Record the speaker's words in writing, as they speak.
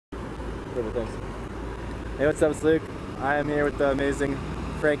Perfect, thanks. Hey, what's up, it's Luke. I am here with the amazing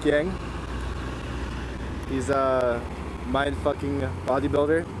Frank Yang. He's a mind-fucking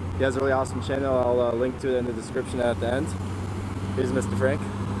bodybuilder. He has a really awesome channel. I'll link to it in the description at the end. Here's Mr. Frank.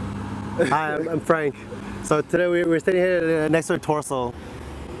 Hi, I'm Frank. So today we're sitting here next to a torso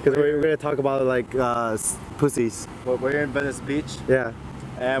because we're going to talk about like pussies. Well, we're here in Venice Beach. Yeah.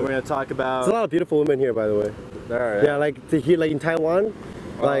 And we're going to talk about... There's a lot of beautiful women here, by the way. There are, yeah, like here, like in Taiwan,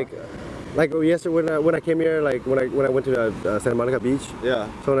 like yesterday when I came here, like when I went to Santa Monica Beach. Yeah.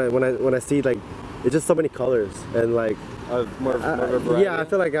 So when I see like, it's just so many colors and like. More of a variety. Yeah, I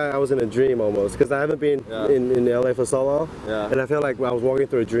feel like I was in a dream almost because I haven't been in LA for so long. Yeah. And I feel like I was walking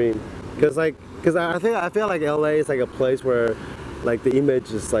through a dream because I feel like LA is like a place where like the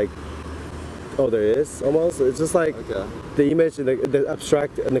image is like, oh, there is almost. It's just like the image and the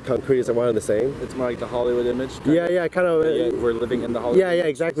abstract and the concrete is one and the same. It's more like the Hollywood image. Yeah, kind of. Yeah, we're living in the Hollywood. Yeah,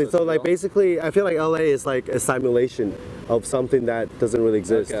 exactly. So like basically, I feel like LA is like a simulation of something that doesn't really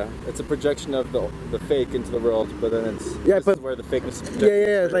exist. Okay. It's a projection of the fake into the world, but then it's where the fakeness is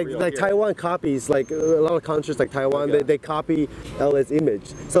projected. Yeah. Like Taiwan copies, like a lot of countries like Taiwan, they copy LA's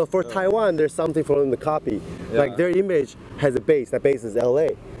image. So for Taiwan, there's something for them to copy. Yeah. Like their image has a base. That base is LA.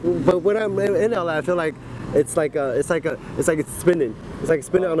 But when I'm in LA, I feel like it's like it's spinning. It's like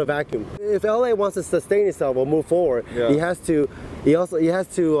spinning on a vacuum. If LA wants to sustain itself or move forward, he has to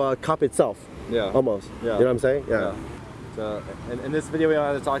copy itself. Yeah. Almost. Yeah. You know what I'm saying? Yeah. So in this video, we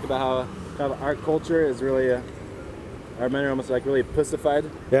wanted to talk about how kind of our culture is really, our men are almost like really pussified.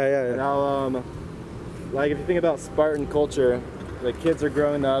 Yeah. And how, like if you think about Spartan culture, like kids are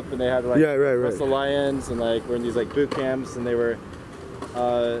growing up and they had like wrestle lions and like were in these like boot camps and they were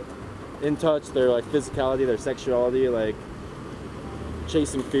in touch their like physicality, their sexuality, like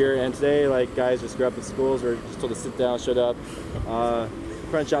chasing fear. And today, like guys just grow up in schools, we're just told to sit down, shut up.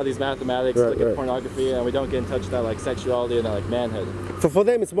 Crunch out these mathematics, look at pornography, and we don't get in touch with that like sexuality and that like manhood. So for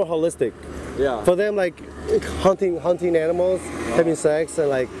them, it's more holistic. Yeah. For them, like hunting animals, having sex, and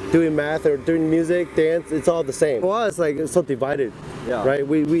like doing math or doing music, dance, it's all the same. For us, like it's so divided. Yeah. Right.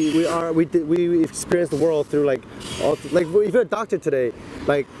 We experience the world through like if you're a doctor today,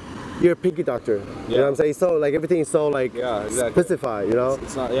 like. You're a pinky doctor, you know what I'm saying? So like everything is so like specified, you know?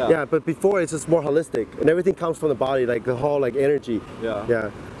 It's not, yeah, but before it's just more holistic and everything comes from the body, like the whole like energy. Yeah.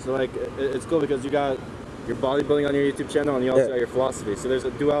 So like it's cool because you got your bodybuilding on your YouTube channel and you also got your philosophy. So there's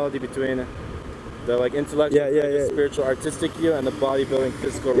a duality between the like intellectual, spiritual, artistic you and the bodybuilding,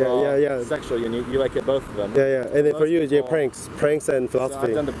 physical, raw, sexual you. You like it both of them. Yeah. And then for you, it's your pranks and philosophy. So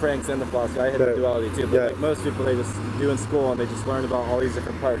I've done the pranks and the philosophy. I hit the duality too. But like most people, they just do in school and they just learn about all these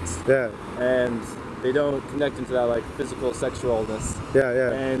different parts. Yeah. And they don't connect into that like physical sexualness.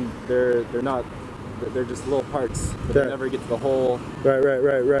 Yeah. And they're just little parts, but they never get to the whole. Right.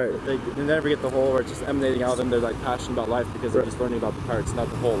 They never get the whole where it's just emanating out of them. They're like passionate about life because they're just learning about the parts, not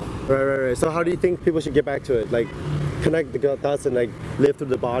the whole. Right. So how do you think people should get back to it? Like connect the dots and like live through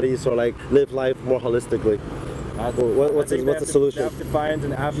the bodies or like live life more holistically? What's the solution? They have to find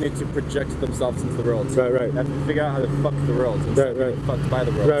an avenue to project themselves into the world. Right. They have to figure out how to fuck the world instead of being fucked by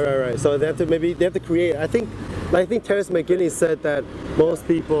the world. Right. So they have to create. I think Terrence McKinney said that most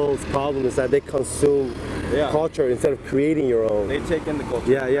people's problem is that they consume culture instead of creating your own. They take in the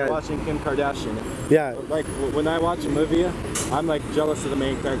culture. Yeah. Watching Kim Kardashian. Yeah. Like when I watch a movie, I'm like jealous of the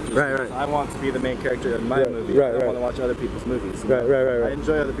main characters. Right. I want to be the main character in my movie. I don't want to watch other people's movies. Right. I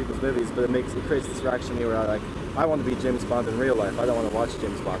enjoy other people's movies, but it creates this reaction here where I want to be James Bond in real life. I don't want to watch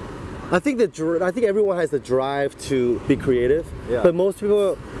James Bond. I think everyone has the drive to be creative, but most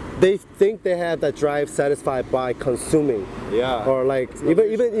people they think they have that drive satisfied by consuming. Yeah. Or like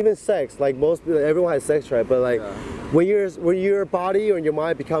even sex. Like everyone has sex drive, but like when your body or your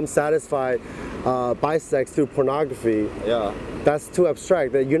mind becomes satisfied by sex through pornography, that's too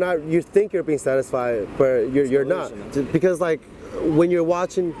abstract. That you think you're being satisfied, but you're not. Because like when you're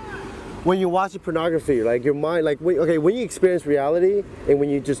watching pornography, like your mind, like when you experience reality and when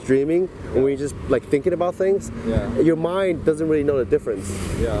you're just dreaming and when you're just like thinking about things, your mind doesn't really know the difference.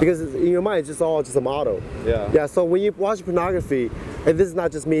 Because in your mind, it's just all a model. So when you watch pornography, and this is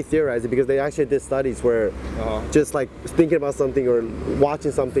not just me theorizing, because they actually did studies where just like thinking about something or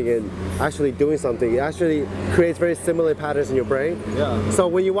watching something and actually doing something, it actually creates very similar patterns in your brain. So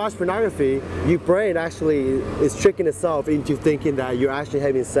when you watch pornography, your brain actually is tricking itself into thinking that you're actually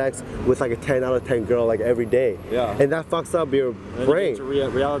having sex with like a 10 out of 10 girl like every day. Yeah. And that fucks up your brain. To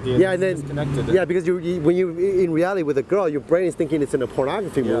reality. Yeah, and then disconnected. Yeah, because when you in reality with a girl, your brain is thinking it's in a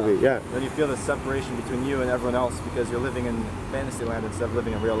pornography movie. Yeah. Then you feel the separation between you and everyone else because you're living in fantasy land instead of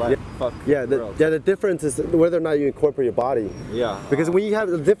living in real life. Yeah. Fuck. The difference is whether or not you incorporate your body. Yeah. Because when you have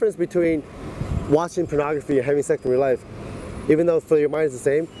the difference between watching pornography and having sex in real life, even though for your mind is the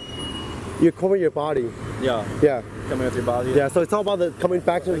same, you incorporate your body. Yeah. Yeah. Coming with your body. Yeah. So it's all about the coming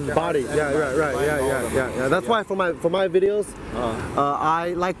back to the body. Yeah. Right. Yeah. That's why for my videos,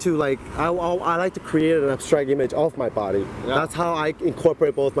 I like to create an abstract image of my body. Yeah. That's how I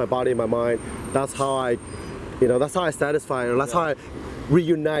incorporate both my body and my mind. That's how I satisfy, or that's how I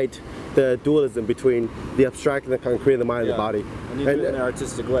reunite the dualism between the abstract and the concrete, the mind and the body. And you do it in an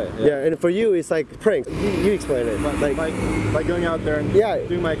artistic way. Yeah, and for you, it's like prank. You explain it. By going out there and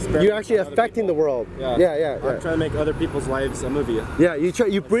doing my experiments. You're actually affecting the world. Yeah. I'm trying to make other people's lives a movie. Yeah,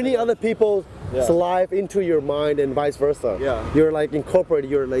 you bringing other people's life into your mind and vice versa. Yeah. You're like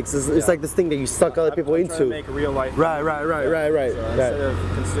incorporating. You're like it's like this thing that you suck other people into. To make real life. Right. So instead of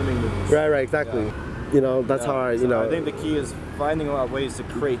consuming movies. Right. Exactly. Yeah. You know, that's how I. I think the key is finding a lot of ways to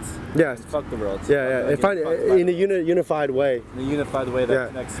create. Yeah. Fuck the world. And find it in a unified way. In a unified way that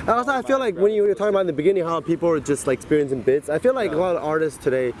connects. And also, I feel like when you were talking about in the beginning how people are just like experiencing bits, I feel like a lot of artists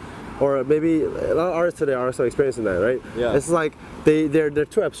today, or maybe a lot of artists today are also experiencing that, right? Yeah. It's like they're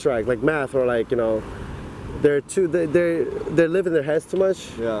too abstract, like math, or like they live in their heads too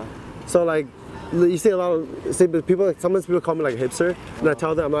much. Yeah. So like. You see a lot of people. Sometimes people call me like a hipster, and I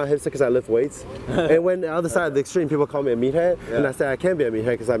tell them I'm not a hipster because I lift weights. And when the other side of the extreme, people call me a meathead, and I say I can't be a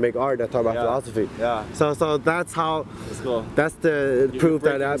meathead because I make art and I talk about philosophy. Yeah. So that's how. That's cool. That's the proof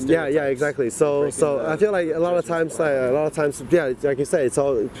that exactly. So I feel like a lot of times, like you say,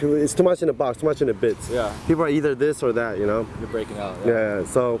 it's too much in a box, too much in the bits. Yeah. People are either this or that, You're breaking out. Yeah.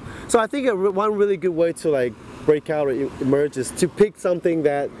 So I think one really good way to like break out or emerge is to pick something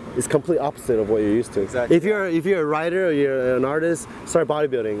that is complete opposite of what you're used to. Exactly. If you're a writer or you're an artist, start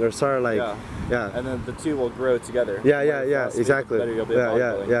bodybuilding or start like and then the two will grow together. Yeah, exactly.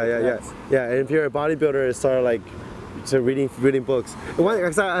 Yeah. And if you're a bodybuilder, start like reading books.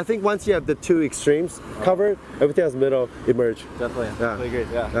 I think once you have the two extremes covered, everything else middle emerge. Definitely. I agree.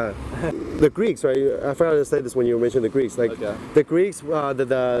 Yeah. The Greeks, right? I forgot to say this when you mentioned the Greeks. Like the Greeks,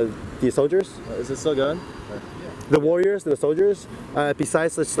 the soldiers. Is it still going? The warriors and the soldiers,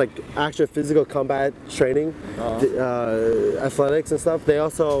 besides such like actual physical combat training, athletics and stuff, they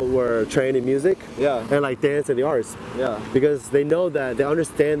also were trained in music and like dance and the arts. Yeah. Because they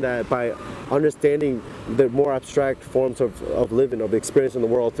understand that by understanding the more abstract forms of living, of experience in the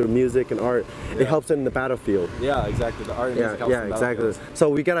world through music and art, it helps them in the battlefield. Yeah, exactly. The art and music helps in the battlefield. So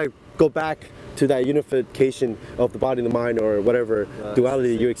we gotta go back to that unification of the body and the mind, or whatever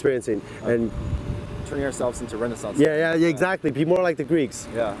duality you're experiencing, and turning ourselves into Renaissance. Yeah, exactly. Be more like the Greeks.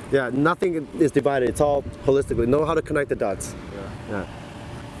 Yeah. Nothing is divided. It's all holistically. Know how to connect the dots. Yeah.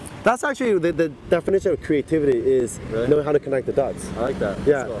 That's actually the definition of creativity is knowing how to connect the dots. I like that.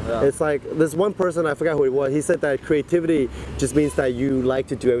 Yeah. Cool. Yeah. It's like there's one person, I forgot who it was. He said that creativity just means that you like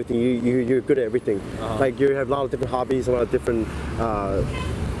to do everything. You're good at everything. Like you have a lot of different hobbies, a lot of different.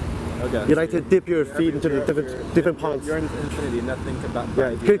 You like to dip your feet into the different ponds. You're in infinity, nothing to back.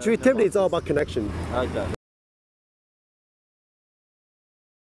 Yeah, creativity is all about connection. I like that.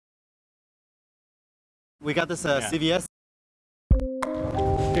 We got this CVS.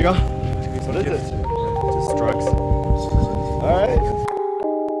 Here you go. What is it? Just drugs. All right.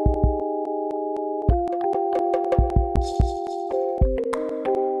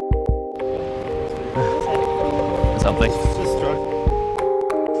 Something. Just drugs.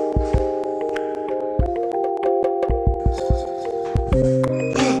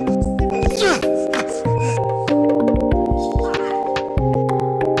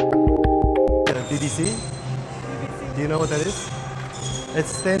 BBC? Do you know what that is? It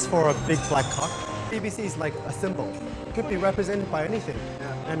stands for a big black cock. BBC is like a symbol. It could be represented by anything.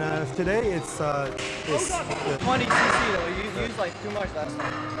 And today it's 20 cc though. You used like too much last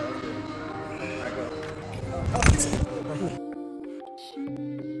time.